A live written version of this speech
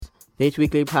This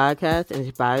weekly podcast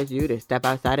inspires you to step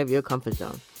outside of your comfort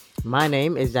zone. My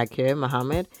name is Zakir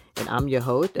Muhammad, and I'm your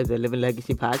host of the Living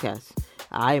Legacy podcast.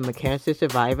 I am a cancer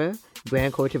survivor,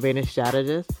 brand cultivating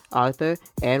strategist, author,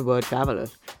 and world traveler.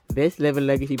 This Living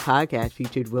Legacy podcast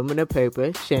features women of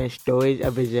purpose sharing stories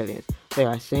of resilience. They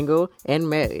are single and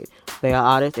married. They are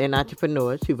artists and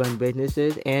entrepreneurs who run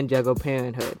businesses and juggle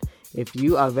parenthood. If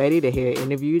you are ready to hear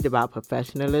interviews about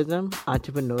professionalism,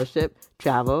 entrepreneurship,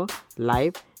 travel,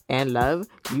 life, and love,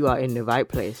 you are in the right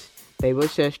place. They will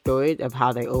share stories of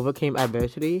how they overcame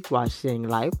adversity while seeing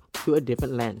life through a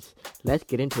different lens. Let's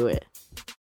get into it.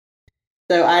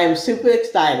 So I am super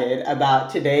excited about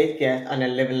today's guest on the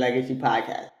Living Legacy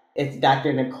podcast. It's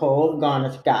Dr. Nicole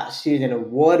Garner Scott. She's an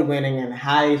award-winning and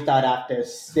highly sought-after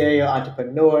serial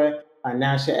entrepreneur,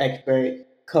 financial expert,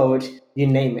 coach, you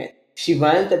name it. She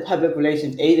runs a public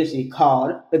relations agency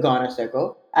called The Garner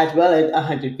Circle, as well as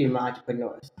 100 Female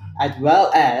Entrepreneurs, as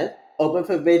well as Open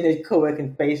for Business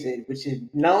Co-working Spaces, which is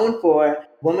known for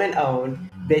women-owned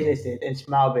businesses and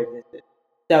small businesses.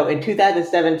 So in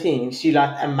 2017, she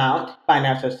launched Amount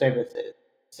Financial Services.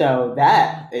 So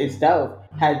that itself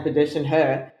has positioned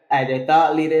her as a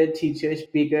thought leader, teacher,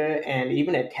 speaker, and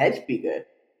even a TED speaker.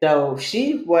 So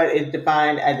she's what is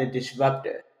defined as a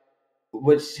disruptor,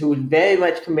 who's very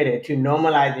much committed to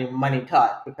normalizing money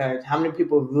talk, because how many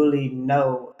people really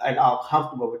know and are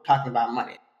comfortable with talking about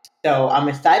money? So I'm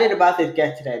excited about this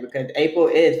guest today because April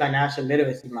is Financial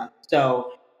Literacy Month.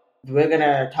 So we're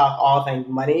gonna talk all things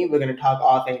money. We're gonna talk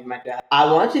all things mental health.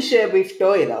 I want to share a brief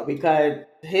story though, because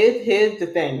here's the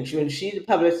thing. When she's a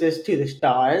publicist to the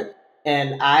stars,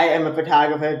 and I am a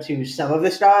photographer to some of the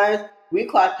stars, we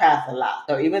cross paths a lot.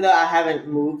 So even though I haven't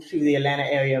moved to the Atlanta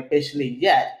area officially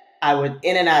yet, I was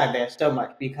in and out of there so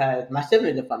much because my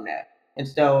siblings are from there. And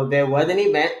so there was an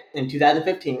event in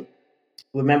 2015.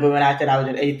 Remember when I said I was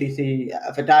an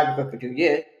ACC photographer for 2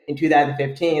 years? In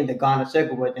 2015, the Garner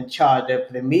Circle was in charge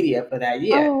of the media for that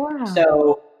year. Oh, wow.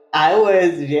 So I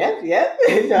was, yeah.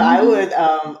 So I was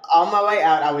on my way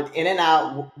out. I was in and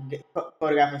out,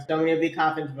 photographing so many of the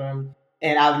conference rooms.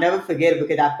 And I'll never forget it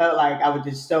because I felt like I was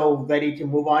just so ready to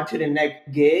move on to the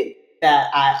next gig that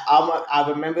I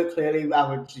remember clearly. I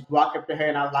would just walk up to her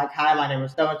and I was like, "Hi, my name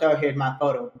is so and so. Here's my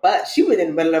photo." But she was in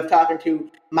the middle of talking to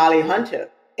Molly Hunter,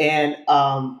 and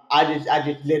I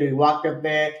just literally walked up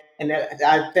there, and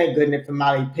I thank goodness for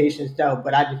Molly's patience though.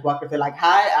 But I just walked up there like,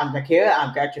 "Hi, I'm Zakira.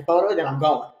 I've got your photos, and I'm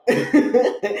going."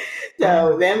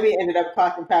 So then we ended up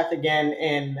crossing paths again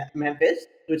in Memphis,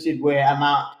 which is where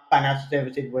Amount Financial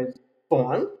Services was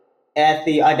formed at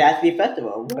the Audacity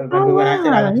Festival. Remember when I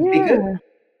said I was a speaker?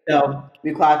 So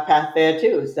we crossed paths there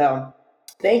too. So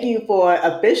thank you for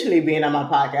officially being on my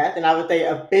podcast, and I would say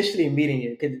officially meeting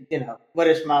you because what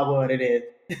a small world it is.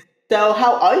 So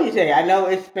how are you today? I know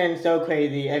it's been so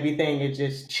crazy. Everything is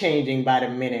just changing by the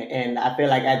minute, and I feel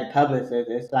like as a publicist,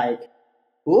 it's like,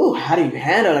 ooh, how do you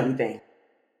handle everything?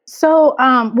 So,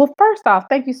 well, first off,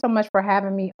 thank you so much for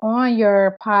having me on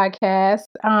your podcast.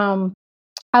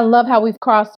 I love how we've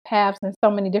crossed paths in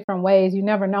so many different ways. You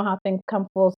never know how things come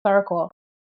full circle.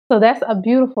 So that's a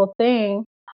beautiful thing.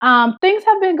 Things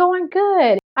have been going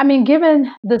good. I mean, given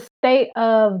the state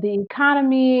of the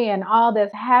economy and all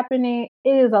that's happening, it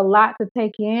is a lot to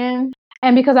take in.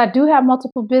 And because I do have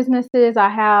multiple businesses, I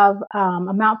have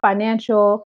Amount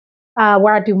Financial,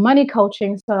 where I do money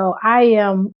coaching. So I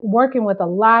am working with a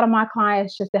lot of my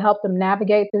clients just to help them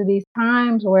navigate through these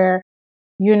times where,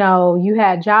 you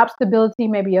had job stability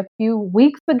maybe a few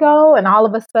weeks ago, and all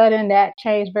of a sudden that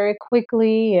changed very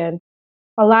quickly. And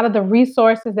a lot of the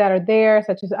resources that are there,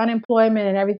 such as unemployment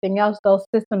and everything else, those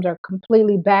systems are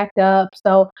completely backed up.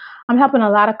 So I'm helping a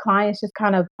lot of clients just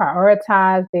kind of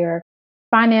prioritize their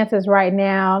finances right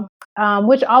now,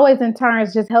 which always in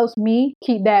turns just helps me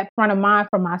keep that front of mind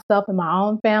for myself and my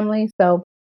own family. So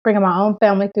bringing my own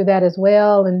family through that as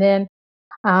well. And then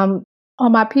um,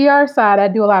 on my PR side, I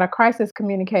do a lot of crisis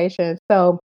communication.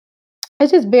 So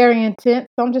it's just very intense.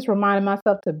 So I'm just reminding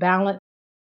myself to balance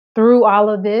through all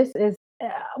of this is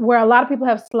where a lot of people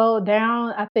have slowed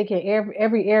down. I think in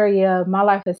every area of my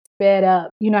life has sped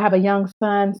up. I have a young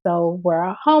son, so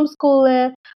we're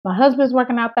homeschooling. My husband's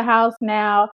working out the house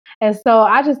now, and so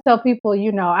I just tell people,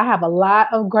 I have a lot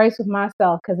of grace with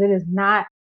myself because it is not,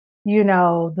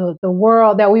 the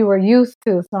world that we were used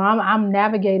to. So I'm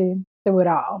navigating through it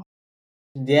all.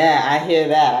 Yeah, I hear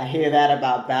that. I hear that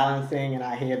about balancing, and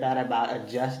I hear that about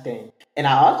adjusting. And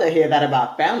I also hear that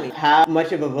about family. How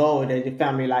much of a role does your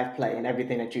family life play in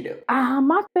everything that you do?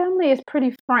 My family is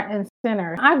pretty front and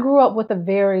center. I grew up with a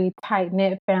very tight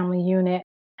knit family unit.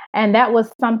 And that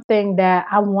was something that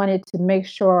I wanted to make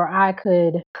sure I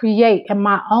could create in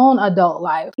my own adult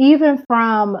life, even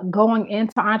from going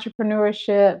into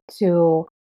entrepreneurship to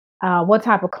what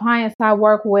type of clients I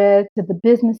work with, to the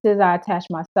businesses I attach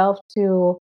myself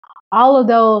to. All of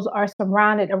those are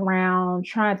surrounded around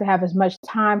trying to have as much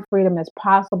time freedom as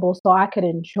possible so I could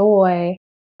enjoy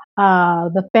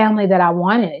the family that I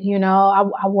wanted.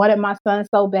 I wanted my son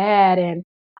so bad, and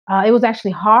it was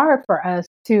actually hard for us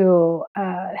to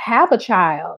have a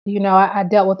child. I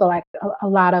dealt with a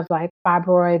lot of like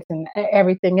fibroids and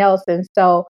everything else, and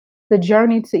so the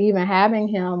journey to even having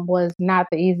him was not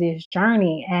the easiest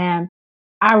journey. And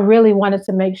I really wanted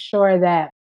to make sure that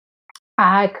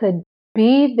I could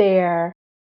be there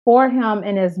for him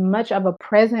in as much of a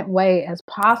present way as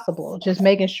possible, just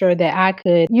making sure that I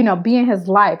could, be in his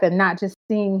life and not just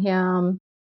seeing him,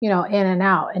 in and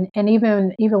out. And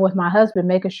even with my husband,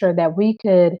 making sure that we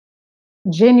could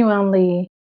genuinely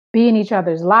be in each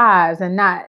other's lives and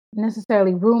not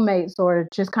necessarily roommates or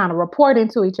just kind of reporting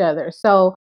to each other.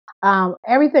 So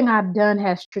everything I've done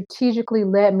has strategically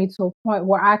led me to a point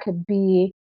where I could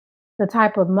be the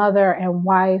type of mother and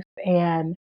wife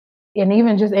and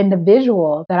even just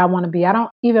individual that I want to be. I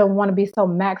don't even want to be so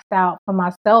maxed out for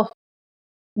myself,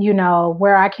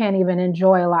 where I can't even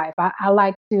enjoy life. I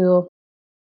like to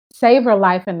savor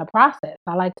life in the process.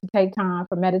 I like to take time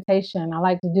for meditation. I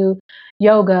like to do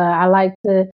yoga. I like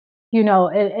to,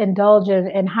 indulge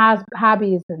in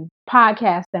hobbies and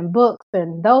podcasts and books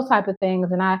and those type of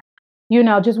things. And I,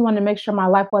 just wanted to make sure my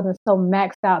life wasn't so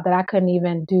maxed out that I couldn't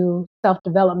even do self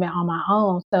development on my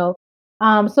own. So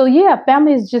yeah,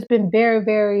 family has just been very,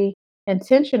 very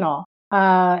intentional,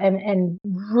 and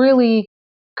really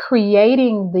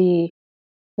creating the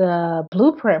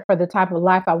blueprint for the type of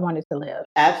life I wanted to live.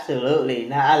 Absolutely.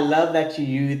 Now, I love that you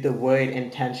use the word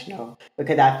intentional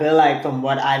because I feel like, from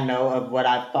what I know of what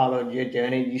I've followed your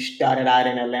journey, you started out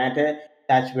in Atlanta.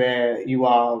 That's where you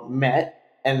all met.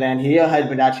 And then your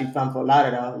husband actually from Fort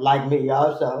Lauderdale, like me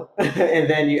also. And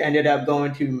then you ended up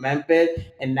going to Memphis,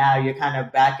 and now you're kind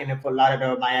of back in the Fort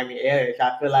Lauderdale, Miami area. So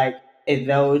I feel like it's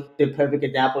those the perfect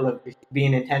example of just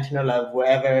being intentional of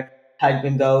wherever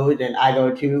husband goes and I go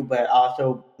too, but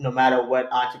also no matter what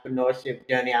entrepreneurship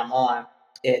journey I'm on,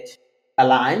 it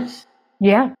aligns.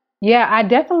 Yeah. Yeah, I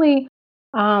definitely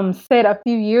said a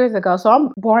few years ago. So I'm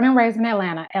born and raised in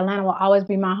Atlanta. Atlanta will always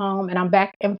be my home, and I'm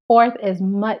back and forth as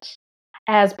much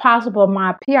as possible.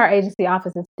 My PR agency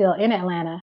office is still in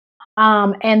Atlanta.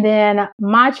 And then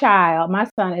my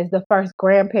son is the first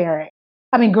grandchild.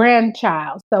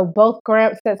 So both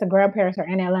sets of grandparents are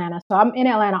in Atlanta. So I'm in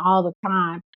Atlanta all the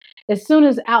time. As soon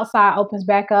as outside opens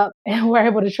back up and we're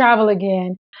able to travel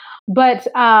again. But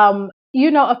a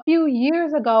few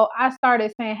years ago, I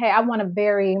started saying, hey, I want a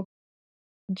very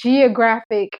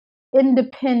geographic,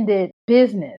 independent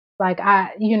business.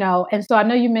 And so I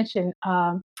know you mentioned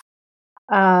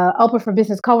Open for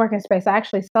Business co-working space. I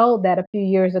actually sold that a few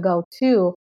years ago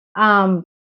too. Um,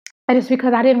 and it's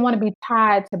because I didn't want to be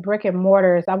tied to brick and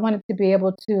mortars. I wanted to be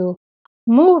able to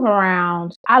move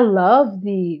around. I love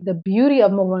the beauty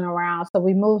of moving around. So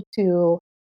we moved to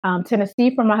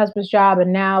Tennessee for my husband's job,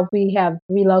 and now we have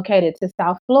relocated to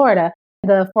South Florida,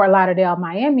 the Fort Lauderdale,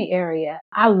 Miami area.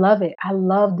 I love it. I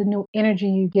love the new energy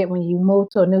you get when you move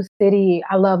to a new city.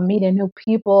 I love meeting new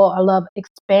people. I love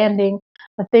expanding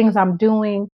the things I'm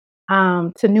doing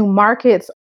to new markets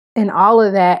and all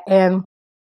of that. And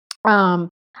um,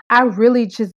 I really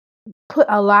just put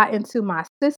a lot into my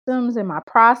systems and my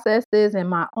processes and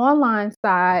my online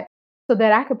side so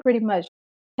that I could pretty much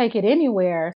take it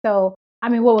anywhere. So, I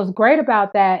mean, what was great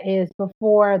about that is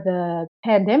before the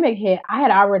pandemic hit, I had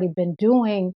already been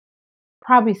doing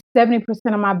probably 70%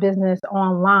 of my business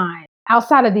online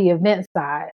outside of the event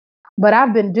side. But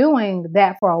I've been doing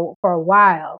that for a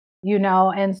while,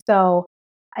 and so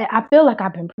I feel like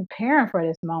I've been preparing for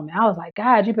this moment. I was like,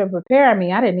 God, you've been preparing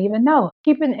me. I didn't even know.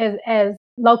 Keeping as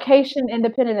location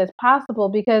independent as possible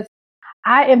because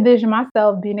I envision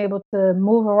myself being able to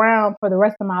move around for the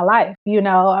rest of my life.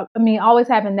 I mean, always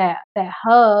having that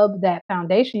hub, that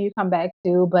foundation you come back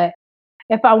to, but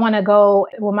if I wanna go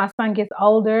when my son gets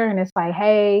older and it's like,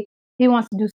 "Hey, he wants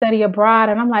to do study abroad,"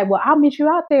 and I'm like, "Well, I'll meet you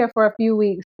out there for a few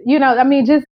weeks." I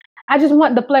mean, I just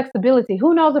want the flexibility.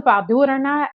 Who knows if I'll do it or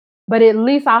not, but at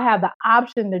least I'll have the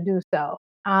option to do so,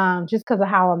 just because of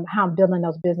how I'm building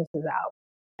those businesses out.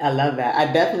 I love that.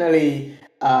 I definitely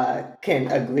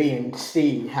can agree and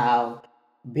see how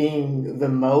being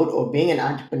remote or being an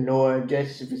entrepreneur,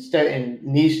 just for certain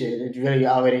niches, it's really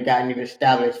already gotten you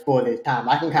established for this time.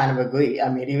 I can kind of agree. I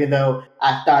mean, even though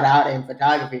I start out in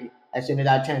photography, as soon as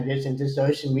I transition to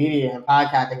social media and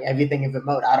podcasting, everything is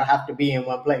remote. I don't have to be in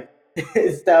one place.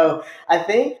 So I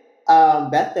think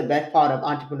that's the best part of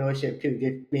entrepreneurship too,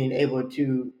 just being able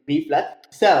to be flexible.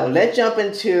 So let's jump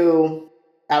into,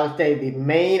 I would say, the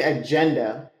main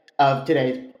agenda of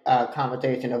today's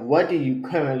conversation of what do you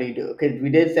currently do? Because we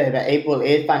did say that April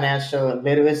is Financial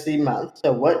Literacy Month.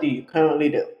 So what do you currently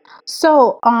do?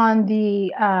 So on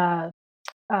the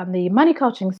money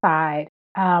coaching side,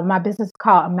 my business is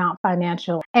called Amount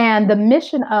Financial, and the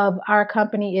mission of our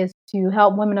company is to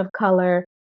help women of color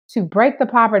to break the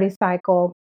poverty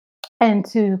cycle and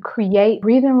to create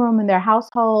breathing room in their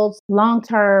households, long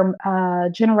term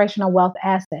generational wealth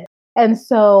assets. And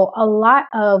so a lot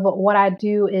of what I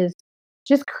do is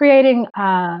just creating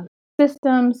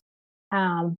systems,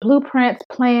 blueprints,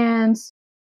 plans,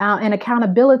 and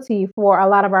accountability for a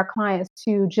lot of our clients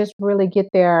to just really get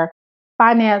their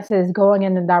finances going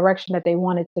in the direction that they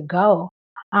want it to go.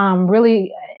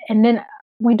 Really, and then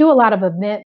we do a lot of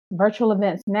events, virtual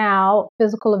events now,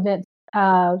 physical events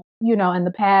in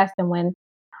the past and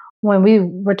when we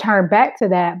return back to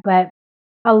that. But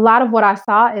a lot of what I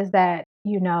saw is that,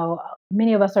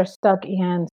 many of us are stuck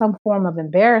in some form of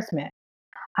embarrassment.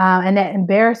 And that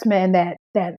embarrassment and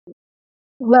that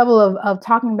level of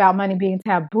talking about money being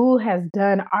taboo has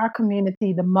done our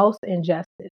community the most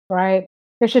injustice, right?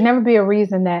 There should never be a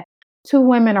reason that two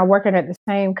women are working at the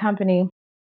same company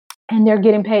and they're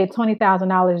getting paid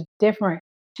 $20,000 different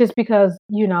just because,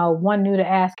 one knew to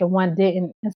ask and one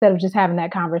didn't, instead of just having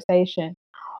that conversation.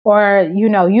 Or,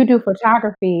 you do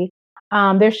photography.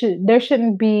 There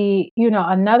shouldn't be,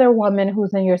 another woman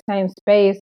who's in your same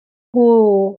space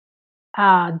who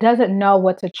doesn't know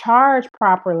what to charge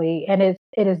properly, and it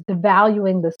is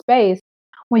devaluing the space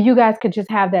when you guys could just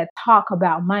have that talk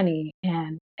about money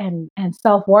and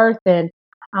self-worth and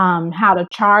how to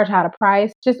charge, how to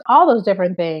price, just all those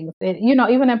different things.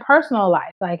 Even in personal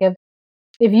life, like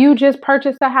if you just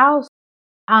purchased a house,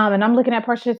 and I'm looking at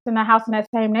purchasing a house in that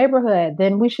same neighborhood,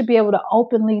 then we should be able to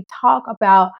openly talk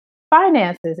about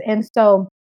finances. And so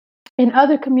in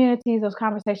other communities, those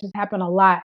conversations happen a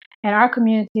lot. In our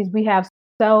communities, we have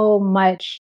so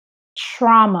much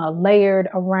trauma layered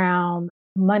around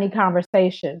money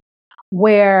conversations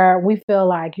where we feel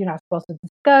like you're not supposed to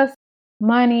discuss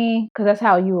money because that's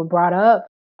how you were brought up,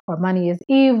 or money is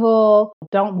evil.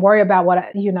 Don't worry about what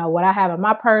I have in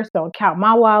my purse. Don't count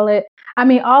my wallet. I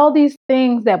mean, all these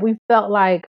things that we felt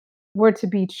like were to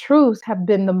be truths have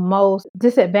been the most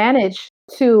disadvantage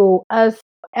to us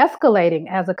escalating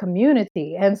as a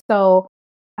community. And so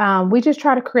we just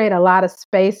try to create a lot of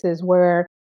spaces where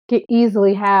could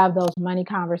easily have those money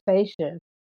conversations,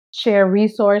 share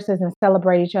resources, and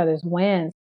celebrate each other's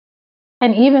wins.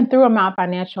 And even through Amount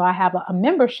Financial, I have a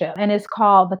membership, and it's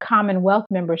called the Commonwealth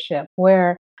Membership,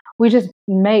 where we just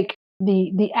make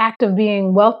the act of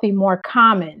being wealthy more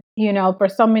common. For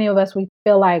so many of us, we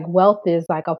feel like wealth is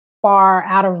like a far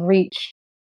out of reach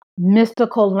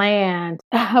mystical land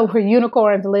where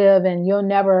unicorns live and you'll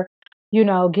never,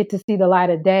 get to see the light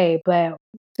of day. But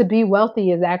to be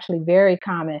wealthy is actually very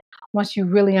common once you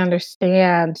really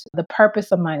understand the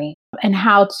purpose of money and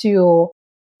how to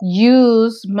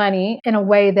use money in a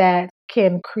way that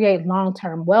can create long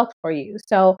term wealth for you.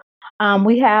 So,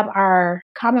 we have our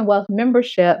Commonwealth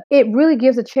membership. It really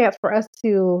gives a chance for us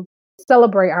to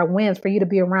celebrate our wins, for you to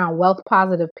be around wealth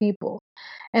positive people.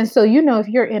 And so, if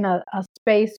you're in a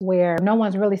space where no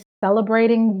one's really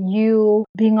celebrating you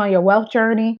being on your wealth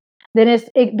journey, then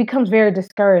it becomes very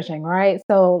discouraging, right?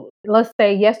 So let's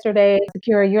say yesterday,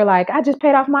 Secure, you're like, I just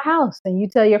paid off my house. And you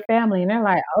tell your family, and they're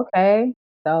like, okay,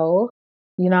 so,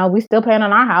 we still paying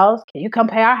on our house. Can you come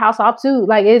pay our house off too?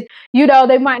 Like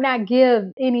they might not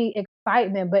give any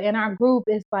excitement, but in our group,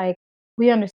 it's like,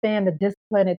 we understand the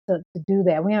discipline to do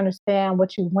that. We understand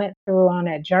what you went through on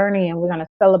that journey, and we're going to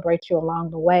celebrate you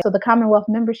along the way. So the Commonwealth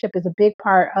membership is a big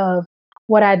part of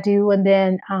what I do, and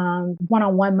then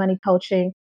one-on-one money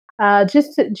coaching,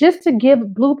 just to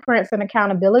give blueprints and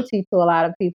accountability to a lot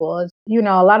of people. A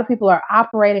lot of people are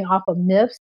operating off of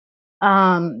myths.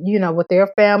 What their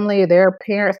family, their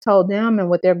parents told them, and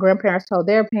what their grandparents told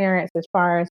their parents as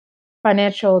far as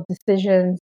financial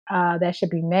decisions that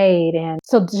should be made, and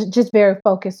so just very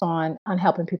focused on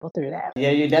helping people through that.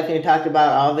 Yeah, you definitely talked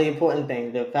about all the important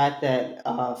things. The fact that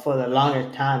for the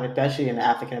longest time, especially in the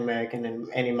African American and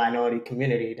any minority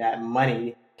community, that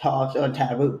money talks are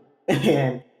taboo.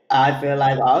 And I feel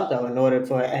like also, in order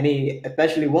for any,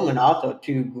 especially women, also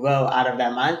to grow out of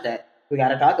that mindset, we got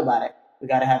to talk about it. We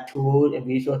got to have tools and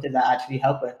resources that actually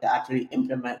help us to actually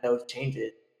implement those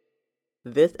changes.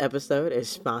 This episode is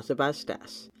sponsored by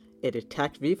Stash. It is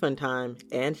tax refund time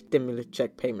and stimulus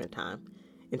check payment time.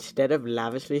 Instead of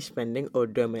lavishly spending or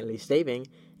dormantly saving,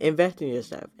 invest in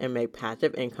yourself and make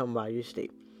passive income while you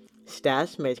sleep.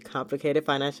 Stash makes complicated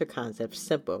financial concepts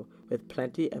simple with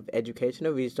plenty of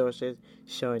educational resources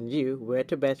showing you where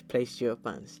to best place your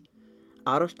funds.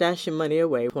 Auto stash your money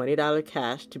away with $20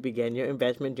 cash to begin your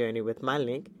investment journey with my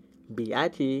link,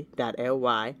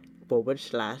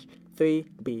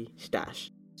 bit.ly/3B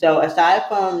stash. So aside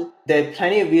from the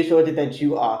plenty of resources that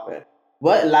you offer,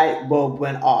 what light bulb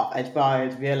went off as far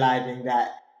as realizing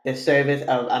that the service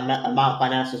of Amount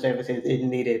Financial Services is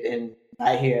needed in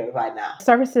right here, right now?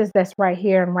 Services that's right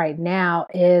here and right now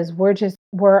is we're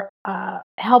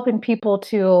helping people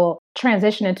to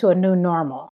transition into a new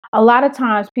normal. A lot of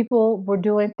times people were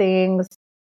doing things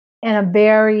in a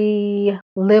very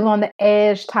live on the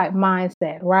edge type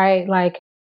mindset, right? Like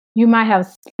you might have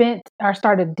spent or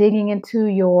started digging into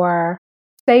your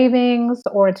savings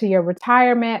or into your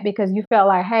retirement because you felt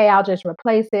like, hey, I'll just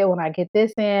replace it when I get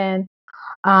this in.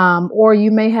 Or you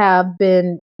may have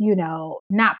been,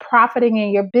 not profiting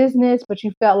in your business, but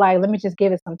you felt like, let me just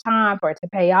give it some time for it to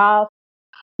pay off.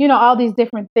 All these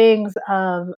different things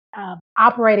of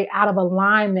operating out of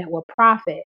alignment with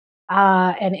profit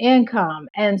and income.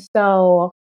 And so,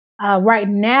 right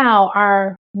now,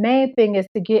 our main thing is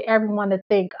to get everyone to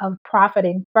think of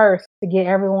profiting first, to get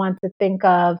everyone to think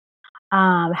of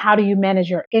how do you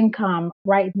manage your income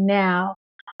right now,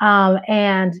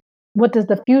 and what does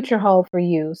the future hold for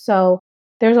you. So,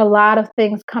 there's a lot of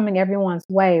things coming everyone's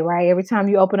way, right? Every time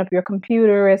you open up your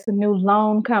computer, it's a new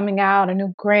loan coming out, a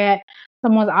new grant,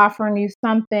 someone's offering you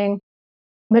something,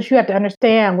 but you have to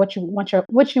understand what you want your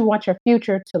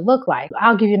future to look like.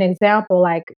 I'll give you an example.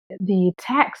 Like the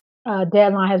tax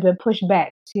deadline has been pushed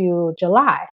back to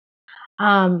July.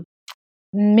 Um,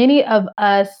 Many of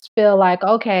us feel like,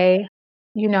 okay,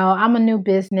 I'm a new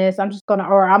business. I'm just gonna,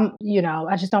 or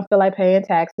I just don't feel like paying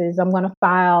taxes. I'm gonna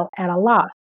file at a loss.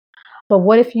 But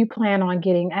what if you plan on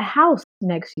getting a house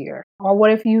next year? Or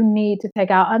what if you need to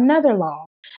take out another loan?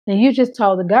 Then you just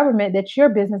told the government that your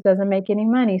business doesn't make any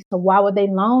money. So why would they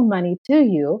loan money to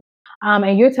you?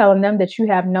 And you're telling them that you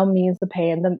have no means of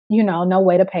paying them, no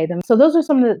way to pay them. So those are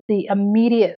some of the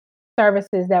immediate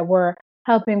services that we're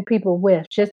helping people with,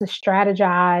 just to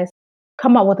strategize,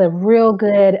 come up with a real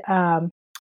good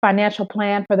financial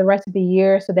plan for the rest of the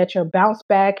year so that your bounce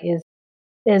back is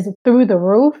through the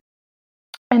roof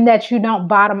and that you don't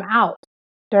bottom out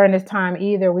during this time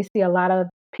either. We see a lot of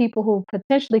people who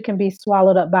potentially can be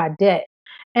swallowed up by debt.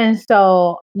 And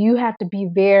so you have to be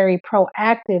very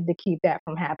proactive to keep that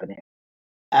from happening.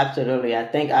 Absolutely. I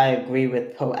think I agree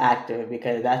with proactive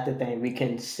because that's the thing. We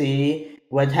can see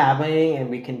what's happening and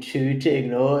we can choose to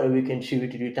ignore or we can choose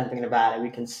to do something about it. We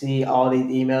can see all these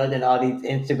emails and all these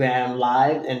Instagram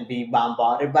lives and be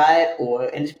bombarded by it or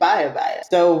inspired by it.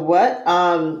 So what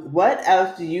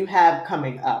else do you have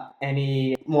coming up?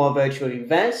 Any more virtual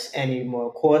events, any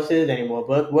more courses, any more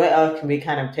books? What else can we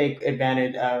kind of take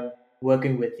advantage of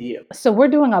working with you? So we're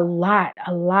doing a lot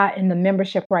in the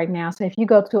membership right now. So if you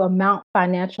go to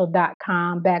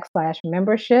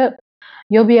amountfinancial.com/membership,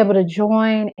 you'll be able to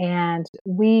join, and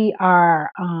we are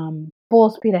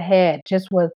full speed ahead just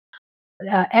with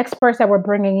experts that we're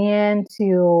bringing in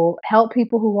to help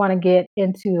people who want to get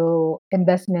into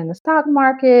investing in the stock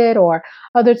market or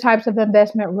other types of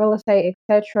investment, real estate,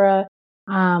 etc.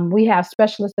 We have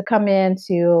specialists that come in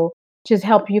to just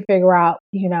help you figure out,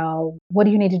 what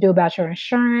do you need to do about your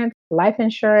insurance, life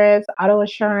insurance, auto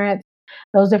insurance,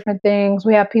 those different things.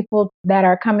 We have people that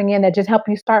are coming in that just help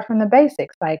you start from the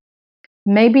basics, like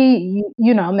maybe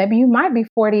maybe you might be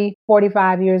 40,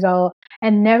 45 years old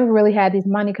and never really had these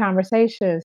money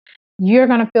conversations. You're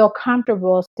going to feel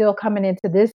comfortable still coming into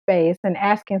this space and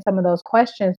asking some of those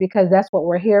questions because that's what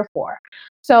we're here for.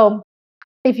 So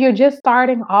if you're just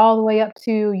starting all the way up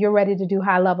to you're ready to do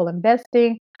high level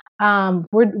investing,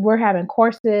 we're having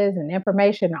courses and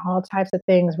information and all types of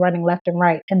things running left and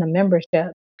right in the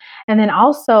membership. And then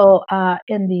also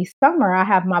in the summer, I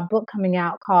have my book coming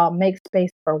out called Make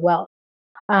Space for Wealth,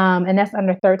 and that's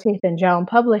under 13th and Joan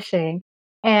Publishing.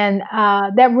 And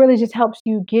that really just helps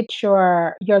you get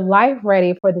your life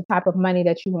ready for the type of money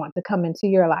that you want to come into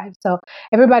your life. So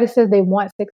everybody says they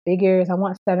want six figures, I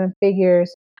want seven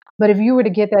figures. But if you were to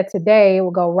get that today, it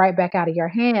will go right back out of your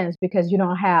hands because you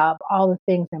don't have all the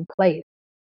things in place.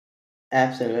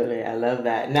 Absolutely, I love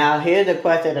that. Now, here's a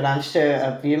question that I'm sure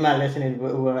a few of my listeners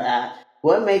will ask.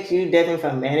 What makes you different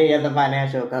from any other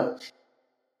financial coach?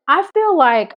 I feel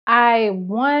like I,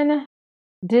 one,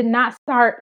 did not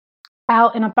start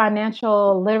out in a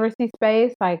financial literacy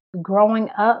space. Like growing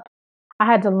up, I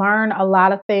had to learn a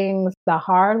lot of things the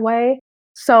hard way.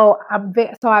 So I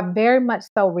very much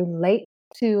so relate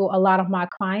to a lot of my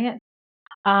clients.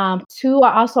 Two,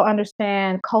 I also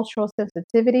understand cultural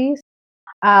sensitivities.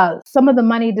 Some of the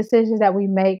money decisions that we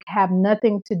make have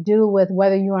nothing to do with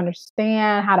whether you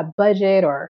understand how to budget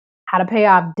or how to pay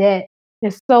off debt.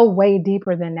 It's so way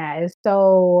deeper than that. It's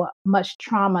so much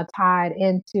trauma tied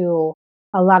into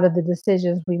a lot of the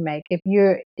decisions we make. If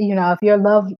if your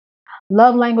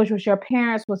love language with your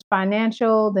parents was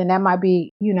financial, then that might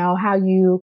be, how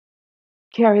you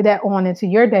carry that on into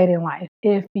your dating life.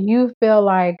 If you feel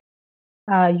like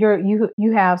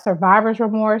you have survivor's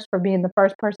remorse for being the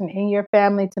first person in your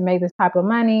family to make this type of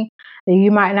money, then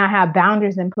you might not have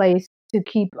boundaries in place to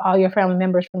keep all your family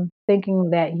members from thinking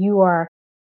that you are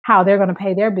how they're going to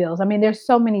pay their bills. I mean, there's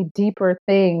so many deeper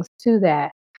things to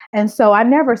that. And so I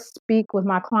never speak with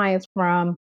my clients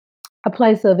from a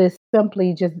place of it's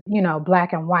simply just,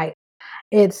 black and white.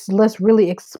 It's let's really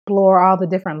explore all the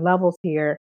different levels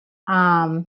here.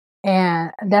 Um,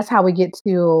 and that's how we get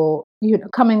to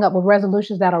coming up with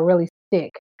resolutions that'll really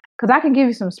stick. Because I can give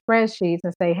you some spreadsheets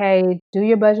and say, hey, do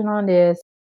your budget on this,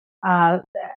 uh,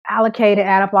 allocate it,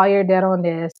 add up all your debt on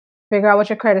this, figure out what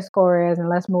your credit score is, and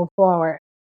let's move forward.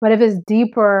 But if it's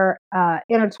deeper,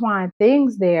 intertwined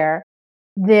things there,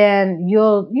 then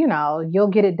you'll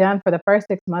get it done for the first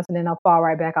 6 months and then they'll fall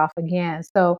right back off again.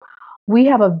 So we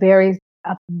have a very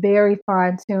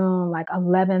fine-tuned, like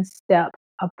 11-step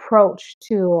approach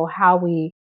to how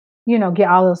we get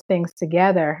all those things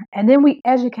together. And then we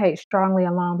educate strongly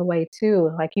along the way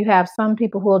too. Like you have some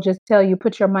people who will just tell you,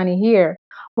 put your money here.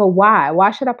 Well, why?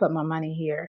 Why should I put my money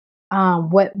here?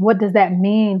 What does that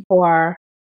mean for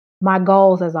my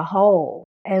goals as a whole?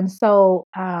 And so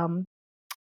all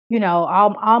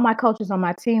my coaches on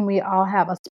my team, we all have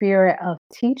a spirit of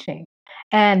teaching.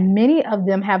 And many of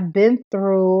them have been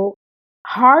through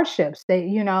hardships.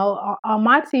 On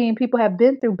my team, people have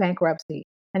been through bankruptcy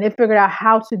and they figured out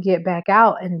how to get back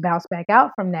out and bounce back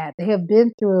out from that. They have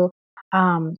been through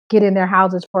getting their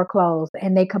houses foreclosed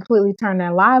and they completely turned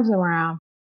their lives around.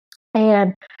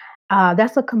 And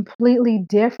that's a completely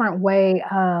different way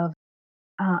of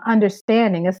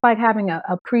understanding. It's like having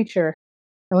a preacher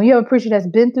and when you have a preacher that's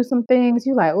been through some things,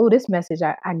 you're like, oh, this message,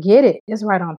 I get it. It's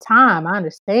right on time. I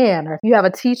understand. Or if you have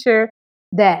a teacher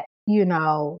that,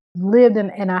 lived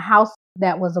in a house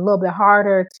that was a little bit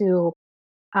harder to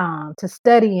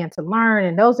study and to learn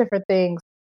and those different things,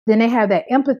 then they have that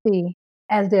empathy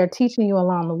as they're teaching you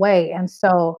along the way. And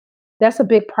so that's a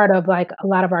big part of like a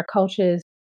lot of our coaches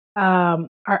are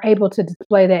able to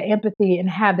display that empathy and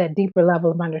have that deeper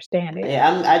level of understanding. Yeah,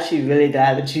 I'm actually really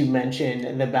glad that you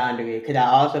mentioned the boundary because I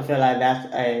also feel like that's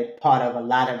a part of a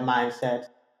lot of mindset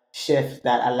shifts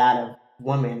that a lot of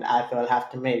women I feel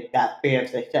have to make. That fear of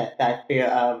success, that fear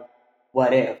of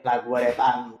what if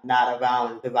I'm not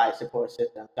around the right support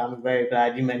system. So I'm very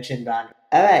glad you mentioned boundary.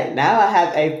 All right, now I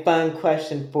have a fun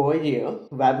question for you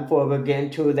right before we're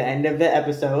getting to the end of the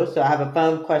episode. So I have a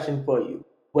fun question for you.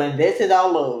 When this is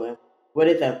all over, what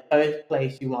is the first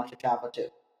place you want to travel to?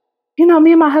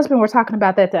 Me and my husband were talking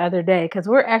about that the other day because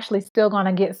we're actually still going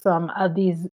to get some of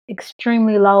these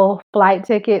extremely low flight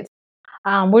tickets.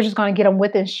 We're just going to get them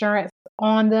with insurance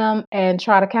on them and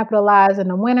try to capitalize in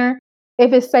the winter.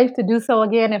 If it's safe to do so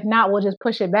again, if not, we'll just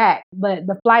push it back. But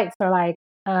the flights are like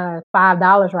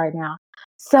 $5 right now.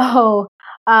 So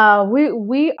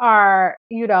we are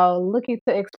looking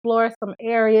to explore some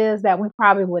areas that we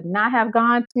probably would not have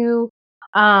gone to,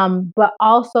 but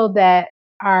also that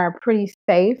are pretty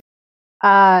safe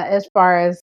as far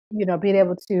as being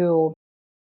able to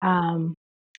um,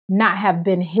 not have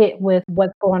been hit with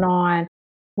what's going on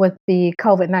with the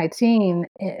COVID-19,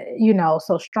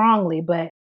 so strongly. But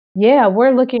yeah,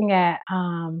 we're looking at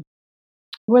some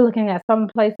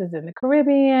places in the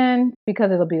Caribbean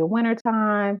because it'll be the winter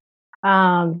time.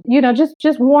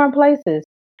 Just warm places.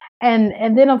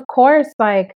 And then of course,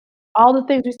 like all the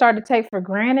things we start to take for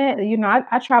granted.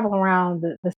 I travel around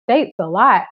the states a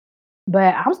lot,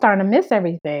 but I'm starting to miss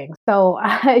everything. So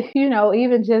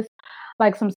even just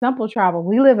like some simple travel.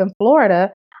 We live in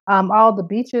Florida. All the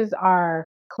beaches are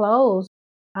closed,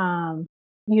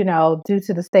 due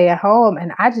to the stay at home.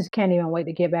 And I just can't even wait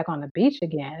to get back on the beach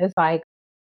again. It's like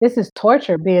this is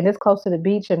torture being this close to the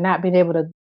beach and not being able to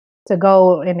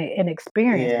go and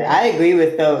experience Yeah, it. I agree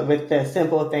with the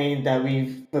simple things that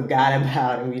we forgot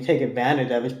about and we take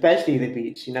advantage of, especially the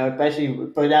beach. Especially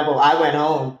for example, I went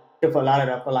home to Fort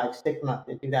Lauderdale for like 6 months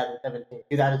in 2017,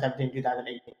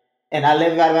 2018, and I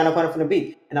live right around the corner from the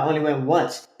beach, and I only went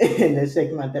once in the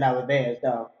 6 months that I was there.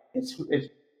 So it's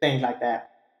things like that.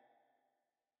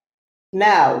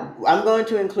 Now I'm going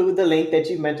to include the link that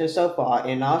you mentioned so far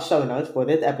in our show notes for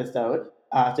this episode.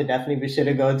 So definitely be sure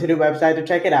to go to the website to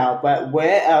check it out. But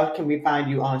where else can we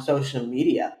find you on social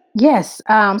media? Yes.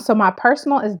 So my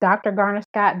personal is Dr. Garner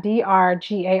Scott,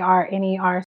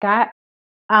 DrGarner Scott.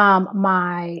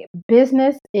 My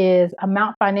business is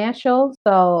Amount Financial.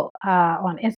 So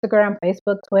on Instagram,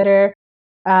 Facebook, Twitter,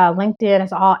 LinkedIn,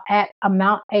 it's all at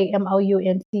Amount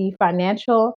AMOUNT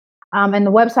Financial. And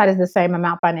the website is the same,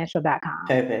 amountfinancial.com.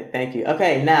 Perfect. Thank you.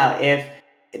 Okay, now if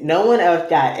no one else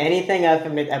got anything else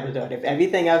from this episode, if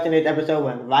everything else in this episode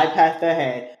went right past their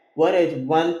head, what is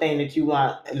one thing that you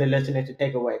want the listeners to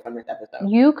take away from this episode?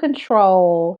 You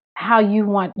control how you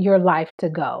want your life to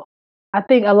go. I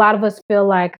think a lot of us feel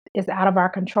like it's out of our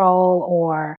control,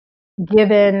 or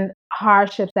given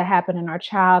hardships that happen in our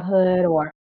childhood,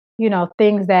 or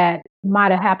things that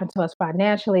might have happened to us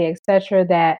financially, etc.,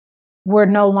 that we're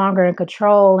no longer in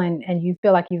control, and you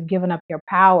feel like you've given up your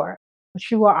power. But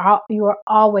you are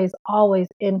always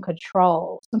in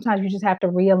control. Sometimes you just have to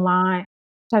realign.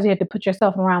 Sometimes you have to put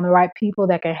yourself around the right people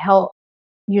that can help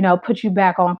put you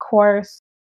back on course.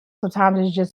 Sometimes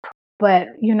it's just, but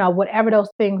whatever those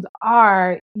things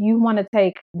are, you want to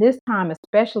take this time,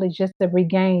 especially just to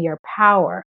regain your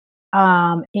power,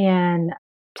 and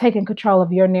taking control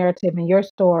of your narrative and your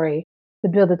story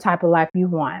to build the type of life you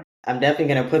want. I'm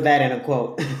definitely going to put that in a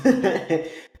quote.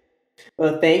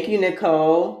 Well, thank you,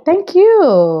 Nicole. Thank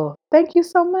you. Thank you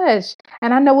so much.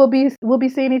 And I know we'll be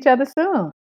seeing each other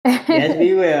soon. Yes,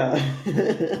 we will.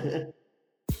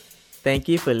 Thank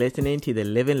you for listening to the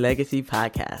Living Legacy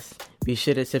podcast. Be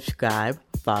sure to subscribe,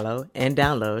 follow, and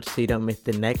download so you don't miss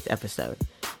the next episode.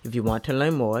 If you want to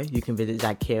learn more, you can visit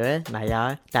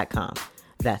ZakiraNayar.com.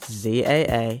 That's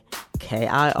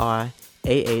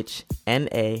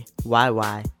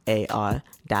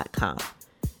ZakirNayar.com.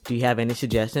 Do you have any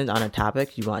suggestions on a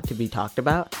topic you want to be talked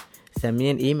about? Send me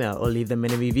an email or leave them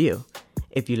in a review.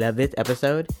 If you love this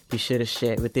episode, be sure to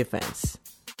share it with your friends.